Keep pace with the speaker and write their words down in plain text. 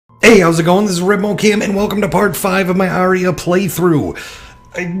Hey, how's it going? This is Rebmocam, and welcome to part 5 of my Araya playthrough.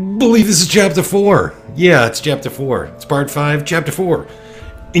 I believe this is chapter 4. Yeah, it's chapter 4. It's part 5, chapter 4.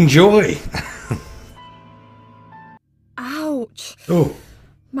 Enjoy! Ouch. Oh.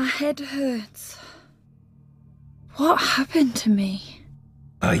 My head hurts. What happened to me?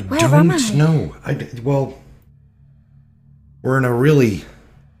 Where don't know. Well, we're in a really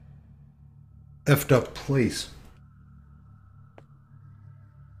effed up place.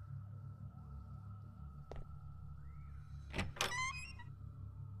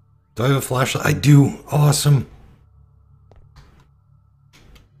 Do I have a flashlight? I do. Awesome.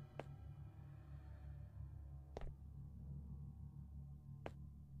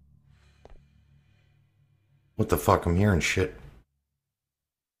 What the fuck? I'm hearing shit.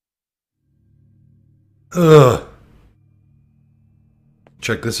 Ugh.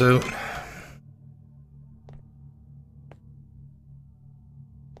 Check this out.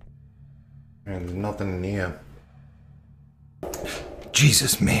 And there's nothing in here.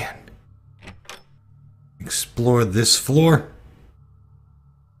 Jesus, man. Explore this floor.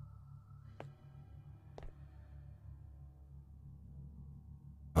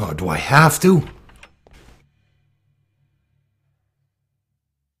 Oh, do I have to?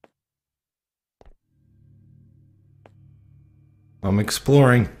 I'm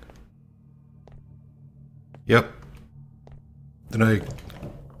exploring. Yep. Did I...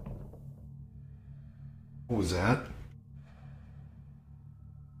 What was that?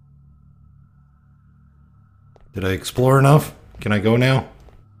 Did I explore enough? Can I go now?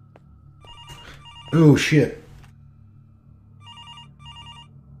 Oh, shit.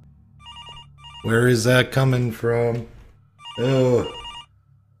 Where is that coming from? Oh.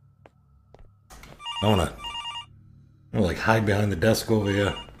 I wanna like hide behind the desk over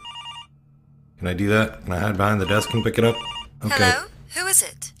here. Can I do that? Can I hide behind the desk and pick it up? Okay. Hello? Who is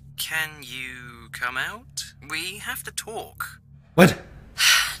it? Can you come out? We have to talk. What?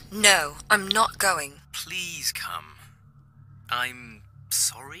 No, I'm not going. Please come. I'm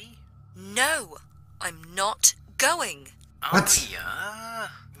sorry? No, I'm not going. What? Araya,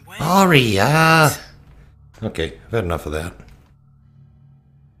 Araya! Okay, I've had enough of that.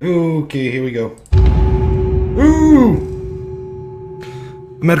 Okay, here we go. Ooh!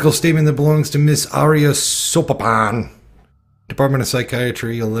 A medical statement that belongs to Miss Araya Sopapan. Department of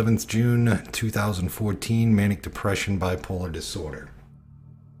Psychiatry, 11th June 2014. Manic depression, bipolar disorder.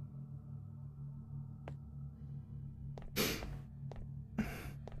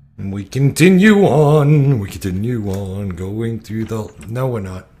 And we continue on. We continue on going through the... No, we're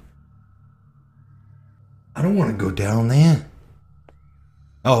not. I don't want to go down there.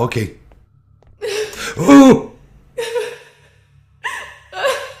 Oh, okay. Oh!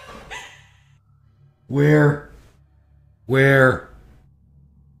 Where?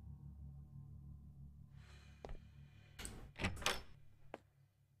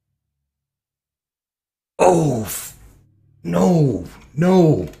 Oh, no,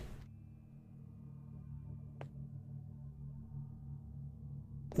 no.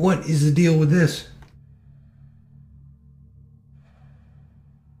 What is the deal with this?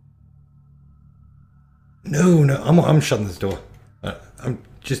 No, I'm shutting this door.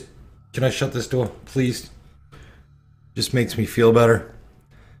 Can I shut this door, please? Just makes me feel better.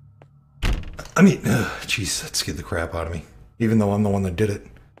 I mean, jeez, that scared the crap out of me. Even though I'm the one that did it.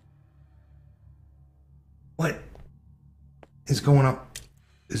 What is going on?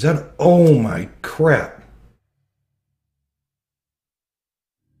 Is that... Oh my crap.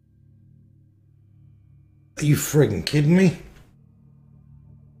 Are you friggin' kidding me?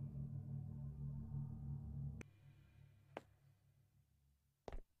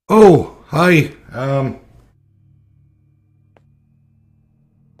 Oh, hi.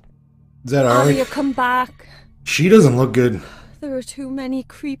 Is that Araya? Araya, come back. She doesn't look good. There are too many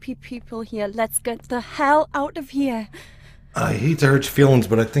creepy people here. Let's get the hell out of here. I hate to hurt your feelings,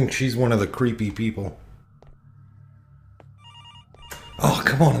 but I think she's one of the creepy people. Oh,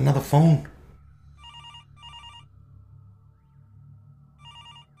 come on, another phone.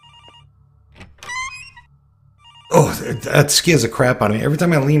 Oh, that scares the crap out of me. Every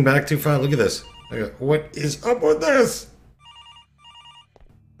time I lean back too far, look at this. I go, what is up with this?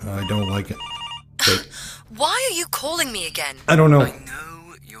 I don't like it. Okay. Why are you calling me again? I don't know. I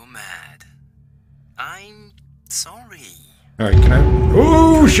know you're mad. I'm sorry. Alright, can I...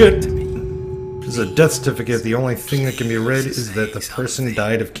 Oh, shit! There's a death certificate. The only thing that can be read is that the person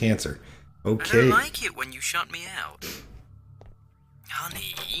died of cancer. Okay. I don't like it when you shut me out.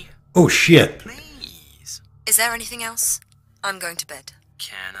 Honey. Oh, shit. Please. Is there anything else? I'm going to bed.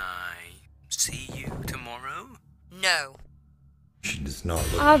 Can I see you tomorrow? No. She does not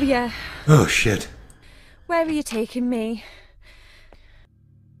look... Araya, Oh, shit. where are you taking me?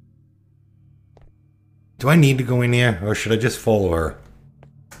 Do I need to go in here, or should I just follow her?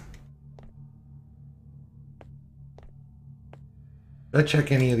 Did I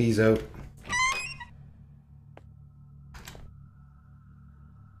check any of these out?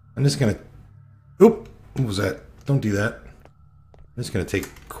 I'm just gonna... Oop! What was that? Don't do that. I'm just gonna take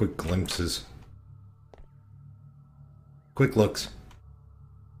quick glimpses. Quick looks.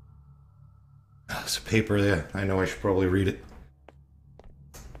 Oh, there's a paper there. I know I should probably read it.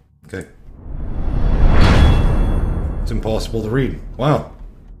 Okay. It's impossible to read. Wow.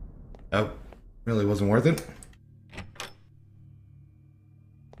 That really wasn't worth it.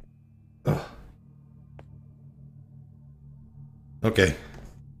 Ugh. Okay.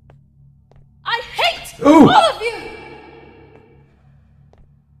 I hate Ooh! all of you!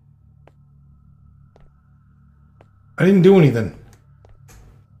 I didn't do anything.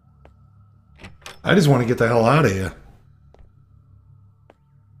 I just want to get the hell out of here.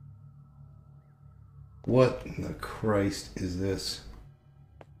 What in the Christ is this?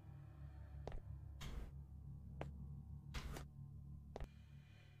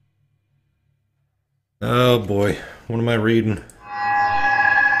 Oh boy, what am I reading?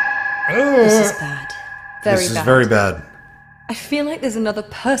 This is bad. Very This is bad. very bad. I feel like there's another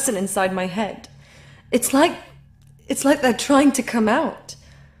person inside my head. It's like they're trying to come out.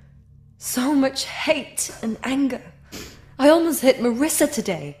 So much hate and anger. I almost hit Marissa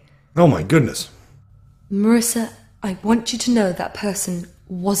today. Oh my goodness. Marissa, I want you to know that person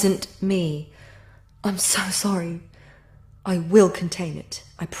wasn't me. I'm so sorry. I will contain it.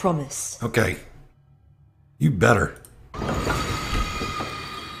 I promise. Okay. You better.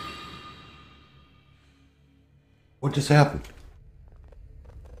 What just happened?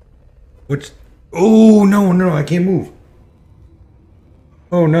 Which... Oh, no, no, I can't move.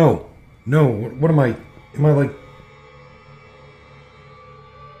 Oh, no. No, what am I... Am I like...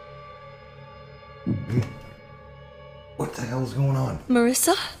 What the hell is going on?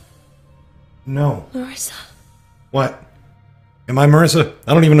 Marissa? No. Marissa? What? Am I Marissa?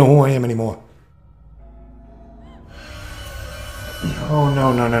 I don't even know who I am anymore. Oh,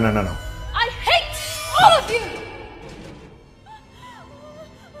 no, no, no, no, no, no. I hate all of you!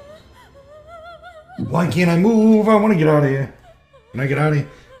 Why can't I move? I want to get out of here. Can I get out of here?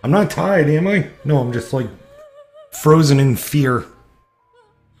 I'm not tired, am I? No, I'm just like frozen in fear.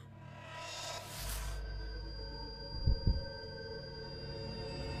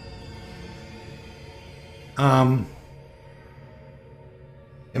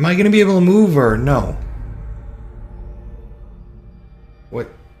 Am I going to be able to move or no? What?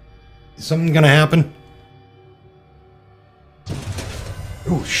 Is something going to happen?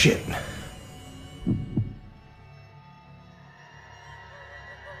 Oh, shit.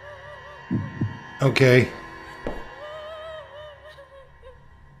 Okay.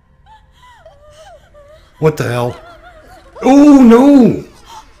 What the hell? Oh, no!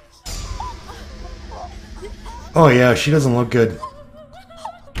 Oh, yeah, she doesn't look good.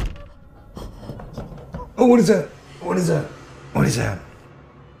 Oh, what is that? What is that? What is that?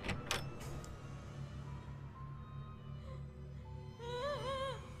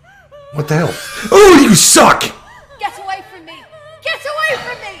 What the hell? Oh, you suck! Get away from me! Get away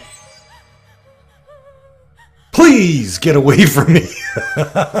from me! Please get away from me.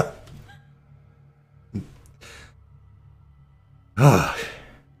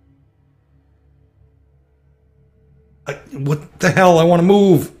 What the hell? I want to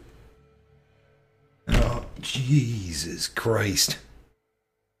move. Oh, Jesus Christ.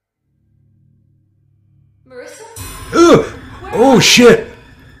 Marissa? Ugh! Oh, shit.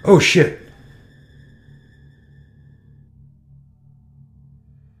 Oh, shit.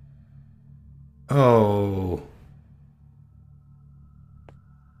 Oh.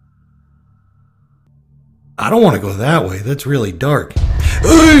 I don't want to go that way. That's really dark.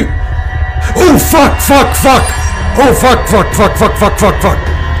 Oh, fuck, fuck, fuck. Oh, fuck, fuck, fuck, fuck, fuck, fuck, fuck.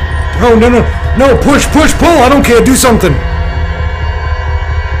 Oh, no, no. No, push, push, pull. I don't care. Do something.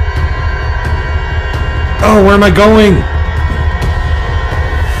 Oh, where am I going?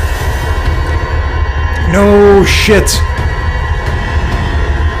 No shit.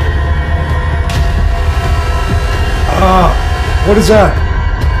 What is that?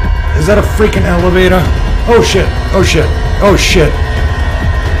 Is that a freaking elevator? Oh shit, oh shit, oh shit.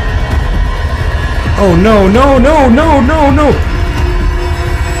 Oh no, no, no, no, no, no.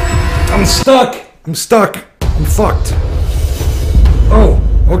 I'm stuck. I'm stuck. I'm fucked. Oh,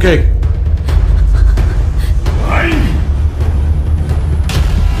 okay.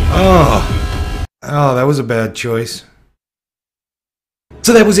 Oh. Oh, that was a bad choice.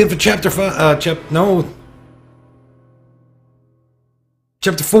 So that was it for chapter 5.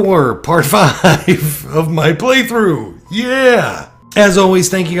 Chapter 4, part 5 of my playthrough. Yeah! As always,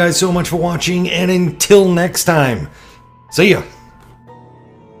 thank you guys so much for watching, and until next time, see ya.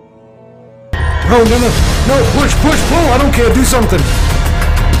 Oh, no, push, pull, I don't care, do something.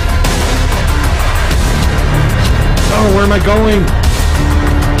 Oh, where am I going?